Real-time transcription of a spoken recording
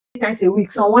times a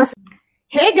week. So once.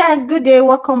 Hey guys, good day.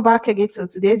 Welcome back again to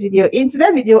today's video. In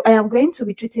today's video, I am going to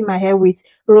be treating my hair with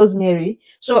rosemary.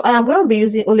 So I am going to be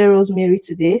using only rosemary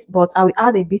today, but I will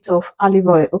add a bit of olive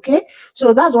oil. Okay,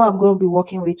 so that's what I'm going to be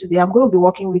working with today. I'm going to be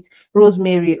working with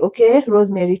rosemary. Okay,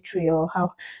 rosemary tree or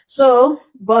how. So,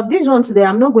 but this one today,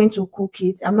 I'm not going to cook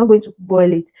it. I'm not going to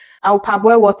boil it. I'll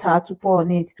parboil water to pour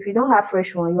on it. If you don't have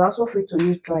fresh one, you're also free to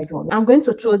use dried one. I'm going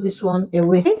to throw this one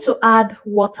away. I'm going to add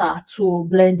water to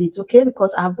blend it. Okay,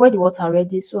 because I've boiled the water already.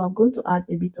 So I'm going to add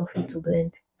a bit of it to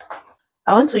blend.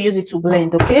 I want to use it to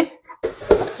blend. Okay,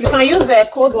 you can use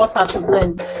cold water to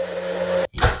blend.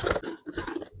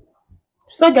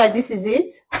 So guys, this is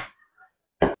it.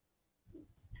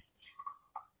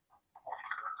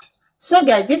 So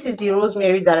guys, this is the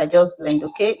rosemary that I just blend.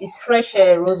 Okay, it's fresh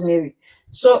rosemary.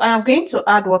 So I am going to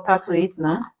add water to it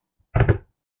now.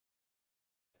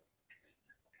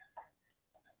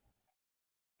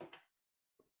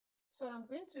 So I'm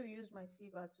going to use my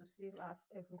sieve to sieve out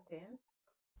everything.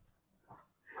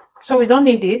 So we don't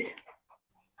need this.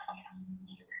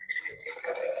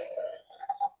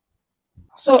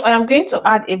 So I am going to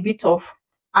add a bit of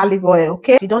olive oil.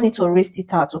 Okay, you don't need to rinse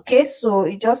it out. Okay, so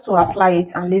you just to apply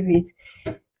it and leave it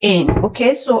in.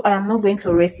 Okay, so I am not going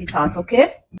to rinse it out.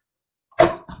 Okay,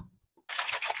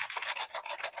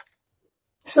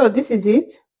 so this is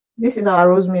it. This is our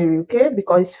rosemary. Okay,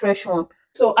 because it's fresh one.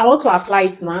 So I want to apply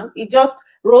it now. It's just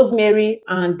rosemary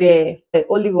and the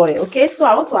olive oil. Okay, so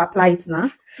I want to apply it now.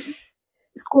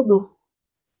 It's cool though.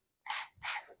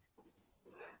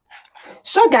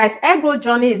 So guys, hair growth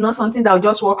journey is not something that will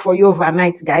just work for you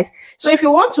overnight, guys. So if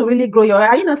you want to really grow your hair,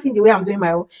 are you not seeing the way I'm doing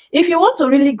my own? If you want to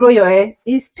really grow your hair,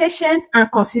 it's patience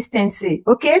and consistency.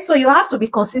 Okay, so you have to be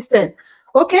consistent.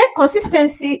 Okay,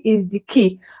 consistency is the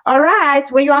key. All right,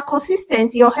 when you are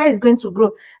consistent, your hair is going to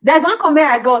grow. There's one comment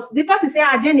I got. The person say,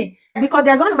 Jenny, because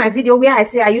there's one in my video where I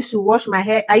say I used to wash my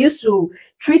hair. I used to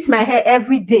treat my hair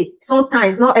every day.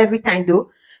 Sometimes, not every time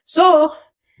though. So,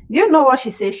 you know what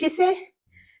she said?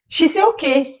 She said,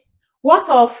 okay, what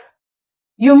of,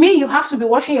 you mean you have to be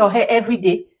washing your hair every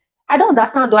day? I don't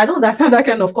understand though. I don't understand that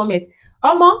kind of comment.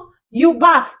 Omo, you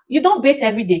bath, you don't bathe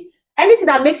every day. Anything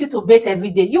that makes you to bathe every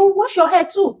day, you wash your hair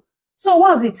too. So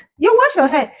what's it? You wash your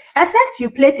hair. Except you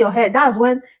plait your hair. That's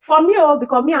when, for me,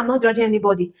 because me, I'm not judging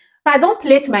anybody. If I don't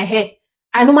plait my hair,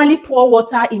 I normally pour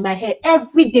water in my hair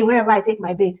every day wherever I take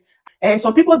my bath.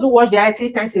 Some people do wash their hair 3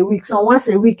 times a week, some once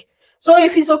a week. So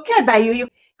if it's okay by you, you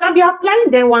can be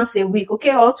applying them once a week,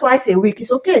 okay, or twice a week.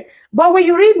 It's okay. But when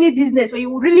you really need business, when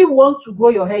you really want to grow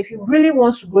your hair, if you really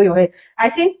want to grow your hair, I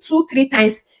think 2-3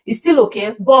 times is still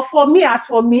okay. But for me, as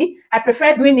for me, I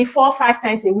prefer doing it 4-5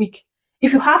 times a week.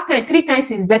 If you have 3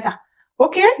 times is better.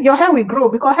 Okay, your hair will grow,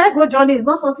 because hair growth journey is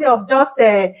not something of just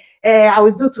I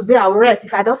will do today, I will rest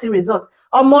if I don't see results.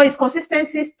 Or more, it's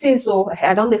consistency thing. So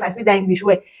I don't know if I speak that English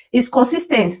way. It's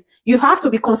consistent. You have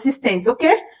to be consistent,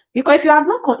 okay? Because if you have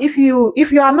not, if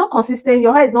you are not consistent,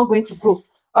 your hair is not going to grow.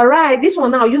 All right, this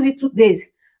one now, I'll use it 2 days.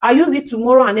 I'll use it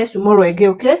tomorrow and next tomorrow again,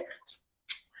 okay?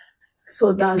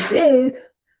 So that's it.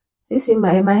 You see,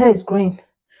 my hair is growing.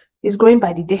 It's growing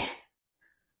by the day.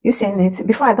 You see it?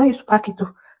 Before I don't used to pack it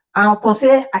too. And upon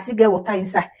say I still get water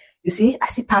inside. You see, I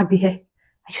still pack the hair.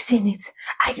 Are you seeing it?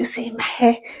 Are you seeing my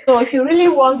hair? So if you really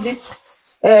want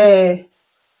this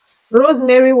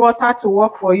rosemary water to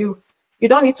work for you, you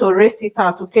don't need to rinse it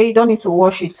out, okay? You don't need to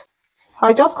wash it.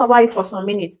 I'll just cover it for some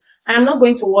minutes. I'm not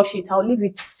going to wash it. I'll leave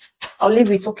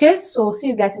it. Okay? So see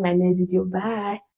you guys in my next video. Bye.